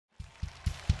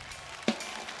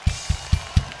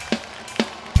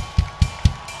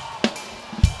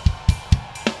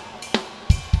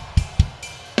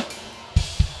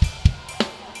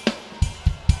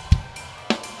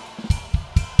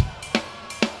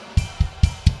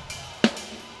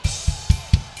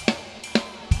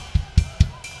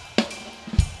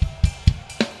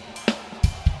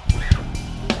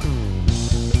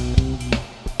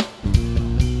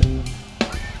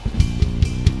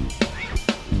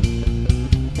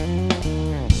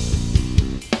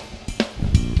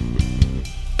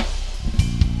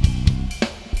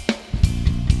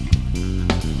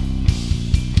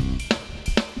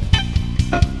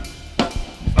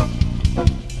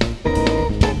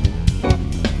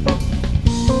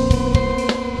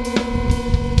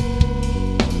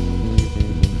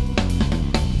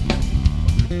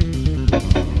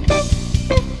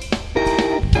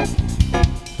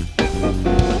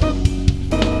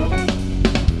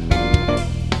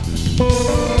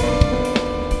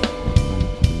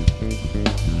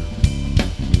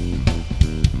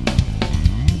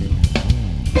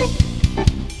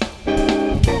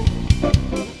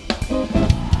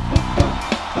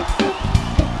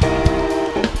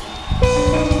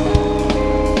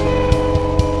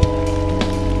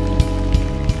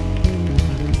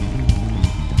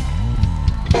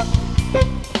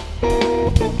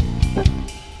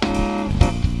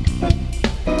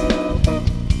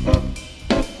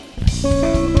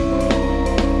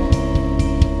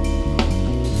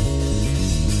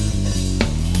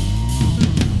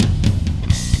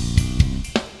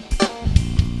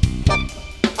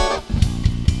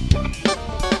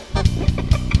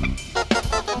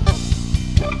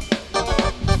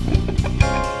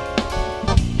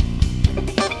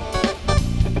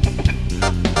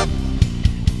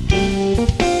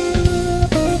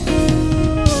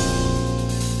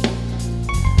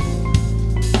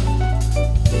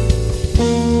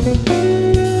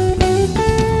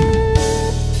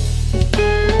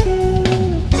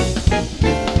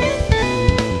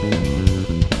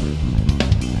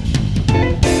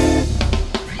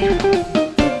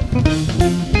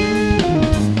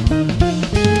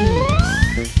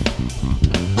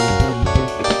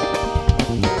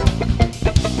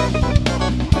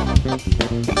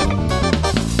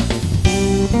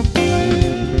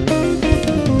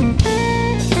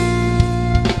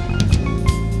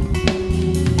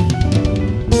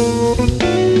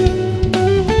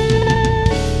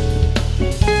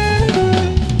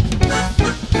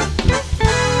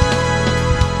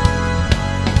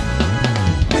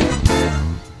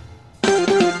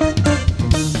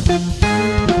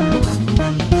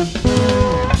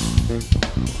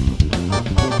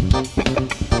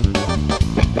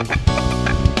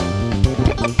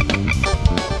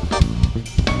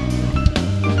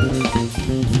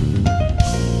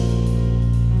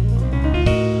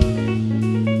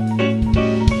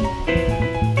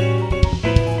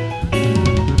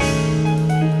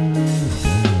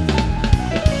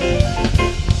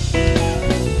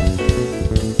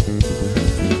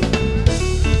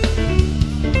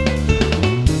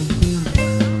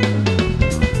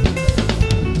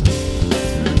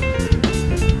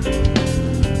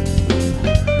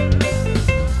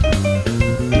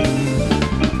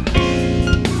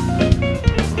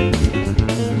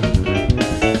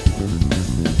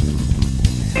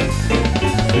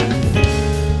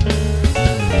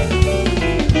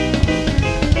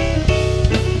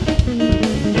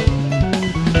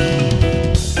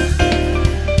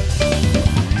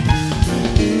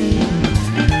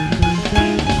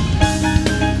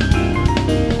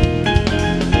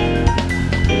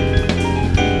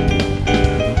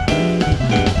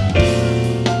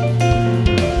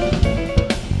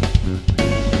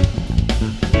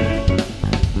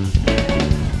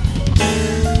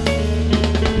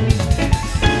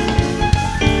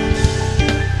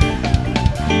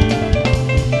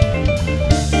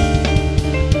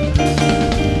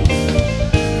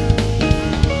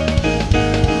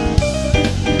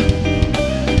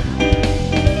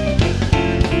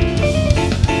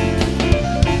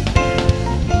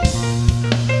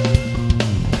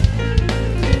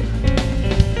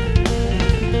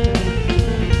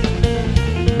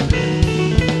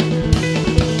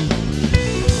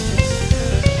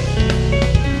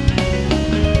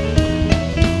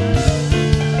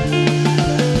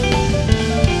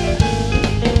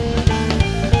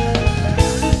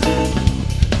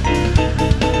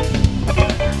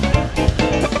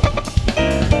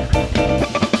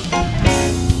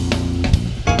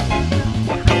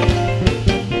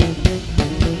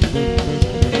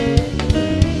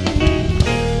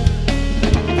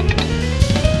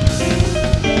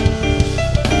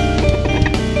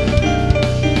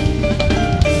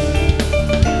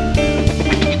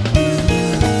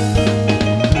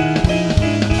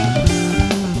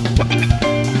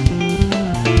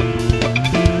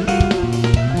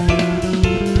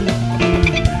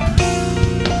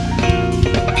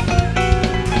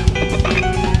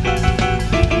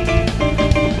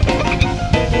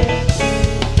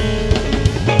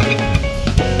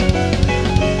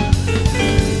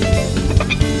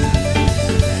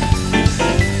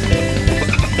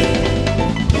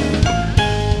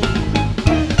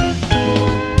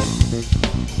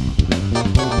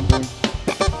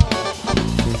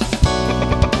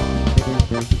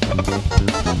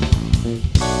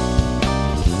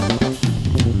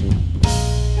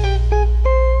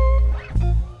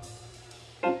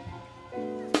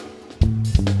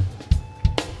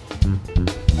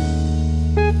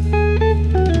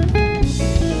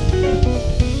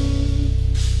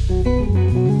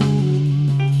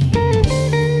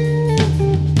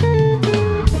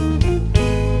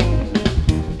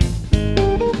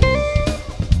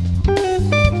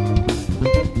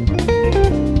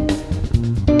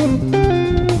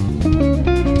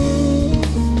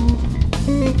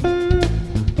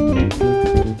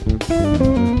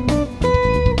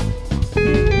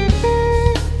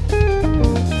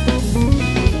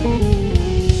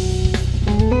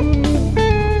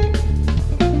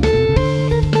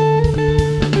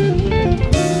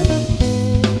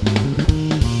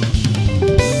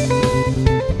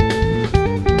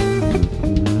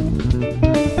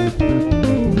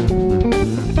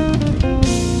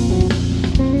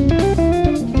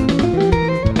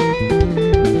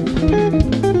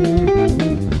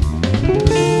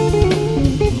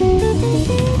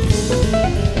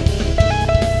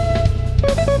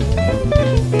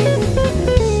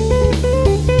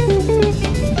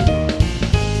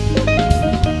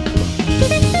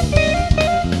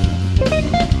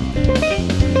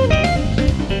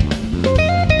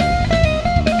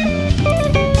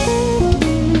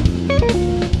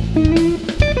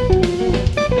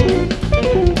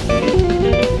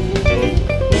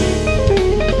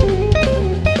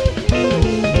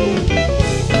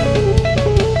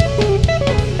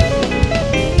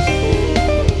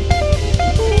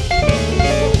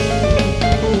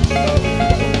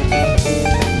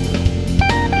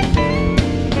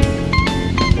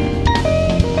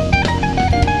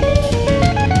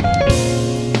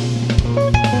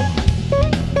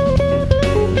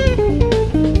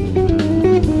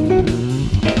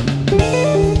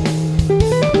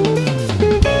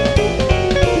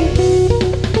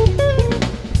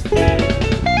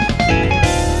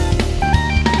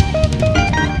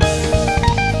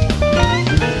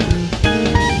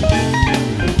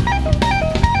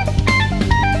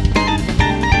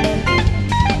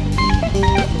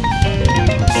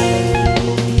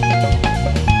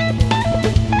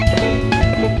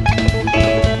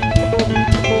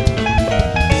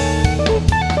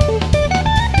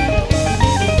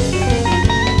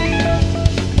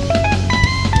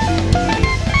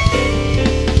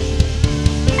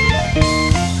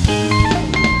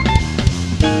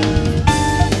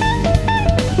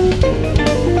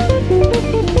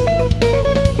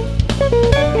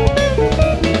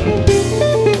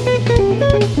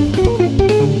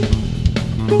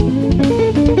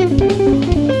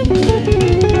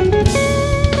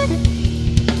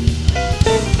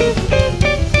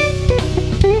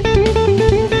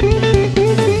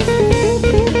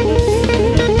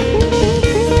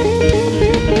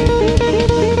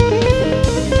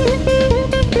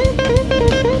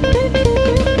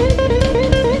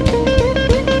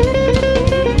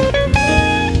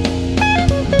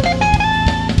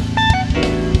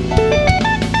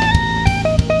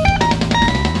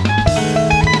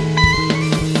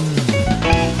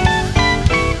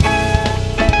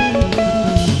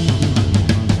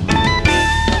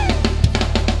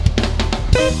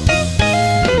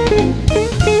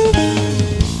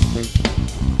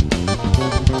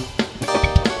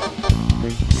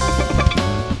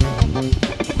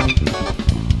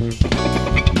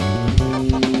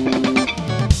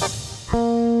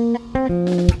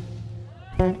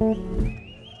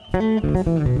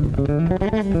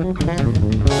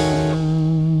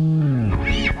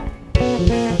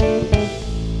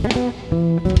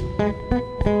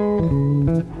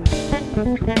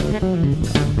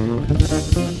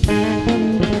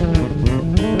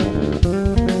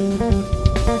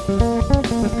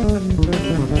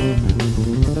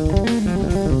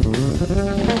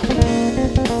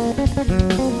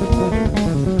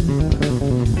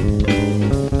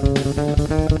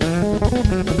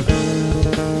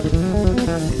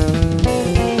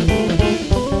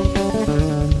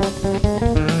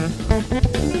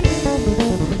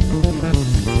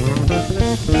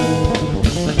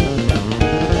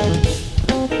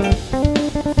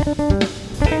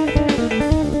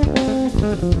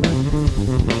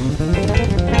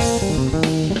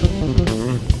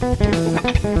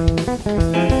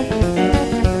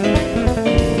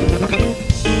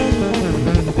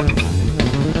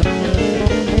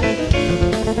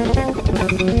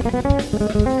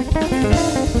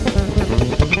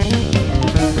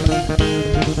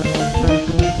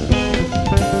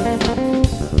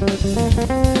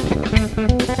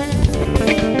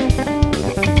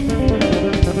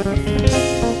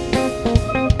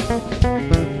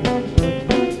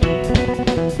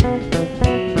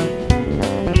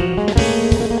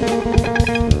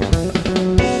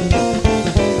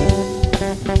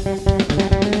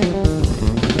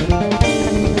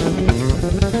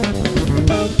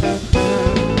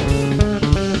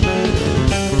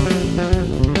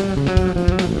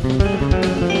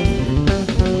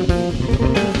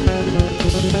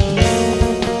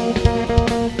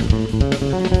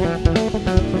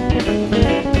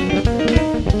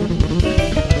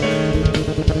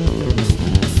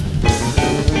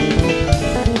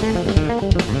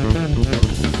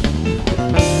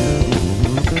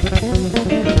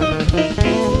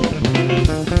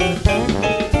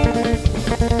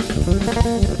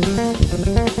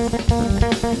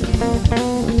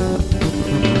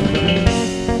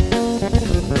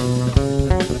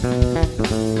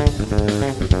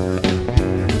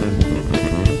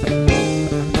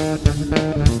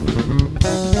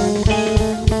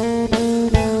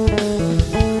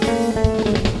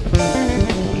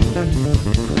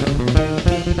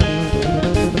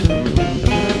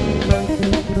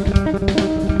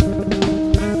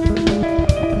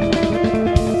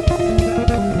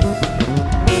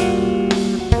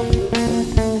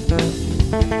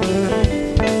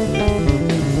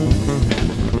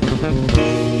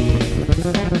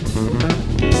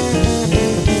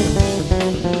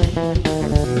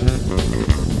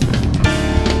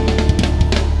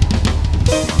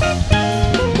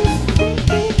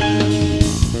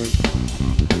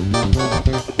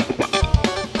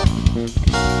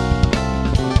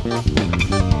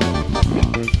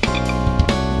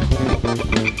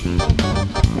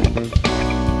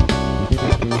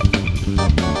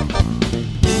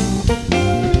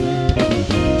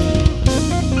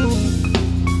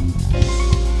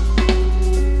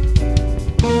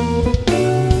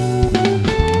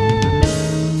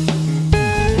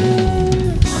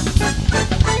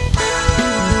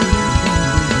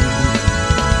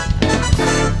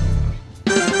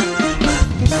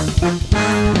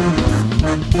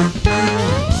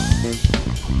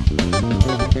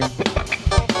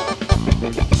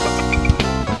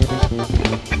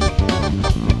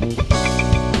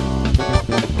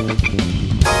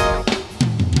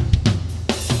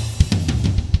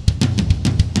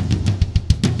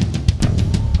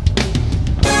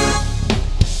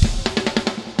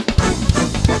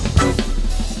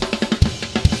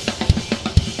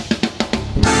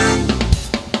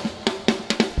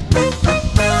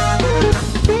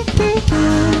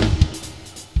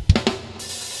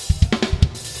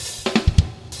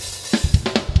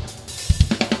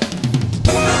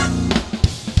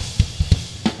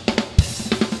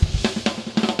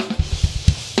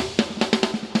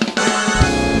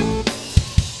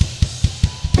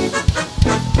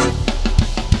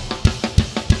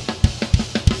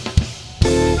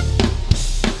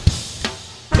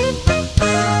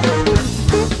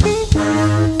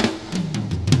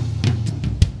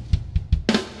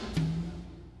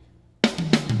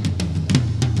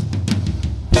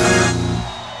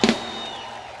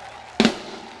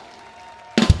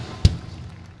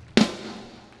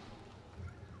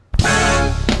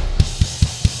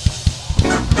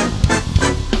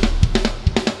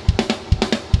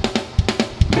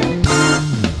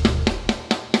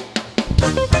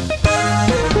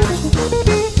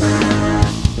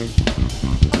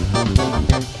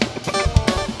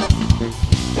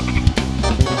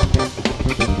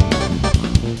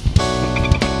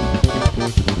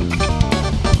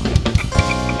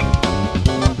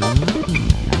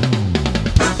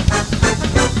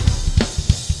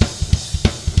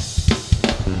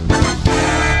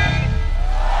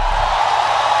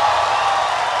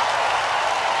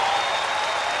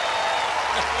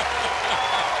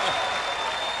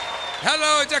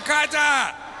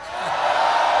Jakarta.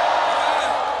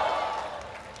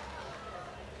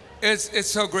 It's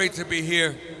so great to be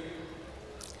here.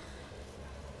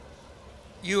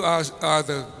 You are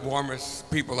the warmest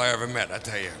people I ever met, I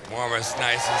tell you. Warmest,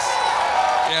 nicest.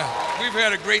 Yeah, we've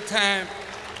had a great time.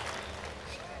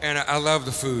 And I love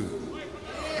the food.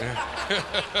 Yeah.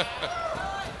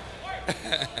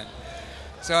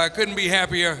 So I couldn't be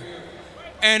happier.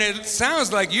 And it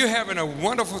sounds like you're having a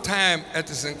wonderful time at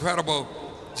this incredible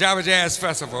Java Jazz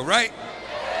Festival, right?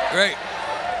 Right.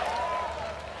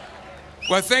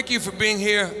 Well, thank you for being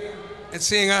here and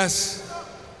seeing us.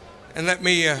 And let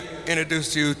me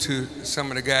introduce you to some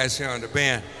of the guys here on the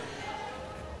band.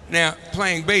 Now,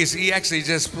 playing bass, he actually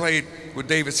just played with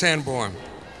David Sanborn.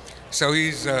 So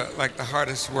he's like the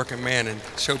hardest working man in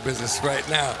show business right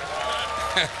now.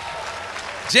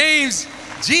 James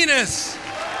Genus.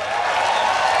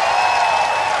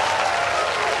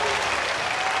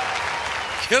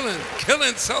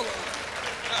 Killing solo.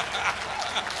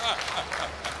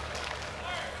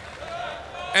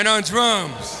 And on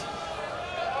drums,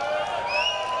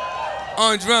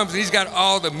 he's got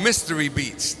all the mystery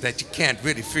beats that you can't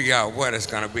really figure out what it's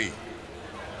gonna be.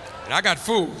 And I got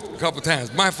fooled a couple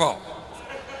times, my fault.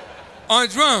 On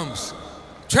drums,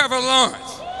 Trevor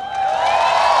Lawrence.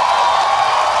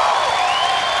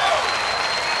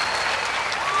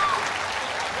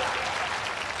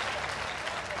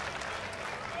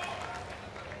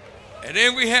 And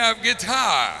then we have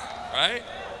guitar, right?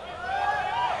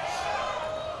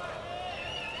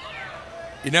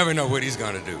 You never know what he's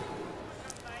gonna do.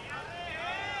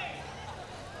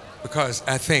 Because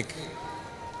I think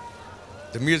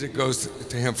the music goes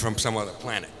to him from some other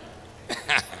planet.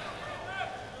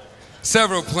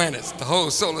 Several planets, the whole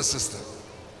solar system,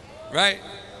 right?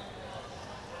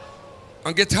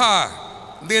 On guitar,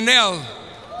 Lionel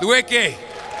Lueke.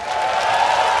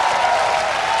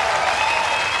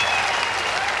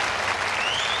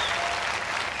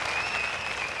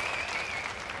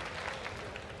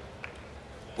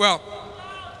 Well,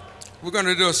 we're going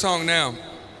to do a song now.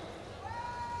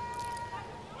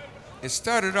 It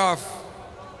started off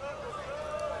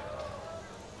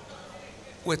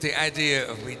with the idea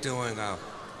of me doing a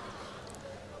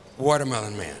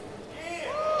Watermelon Man,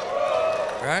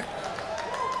 right?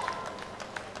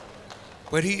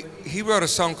 But he wrote a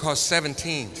song called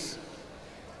 17s,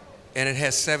 and it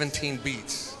has 17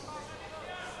 beats.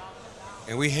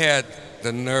 And we had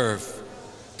the nerve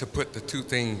to put the two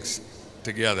things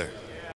together.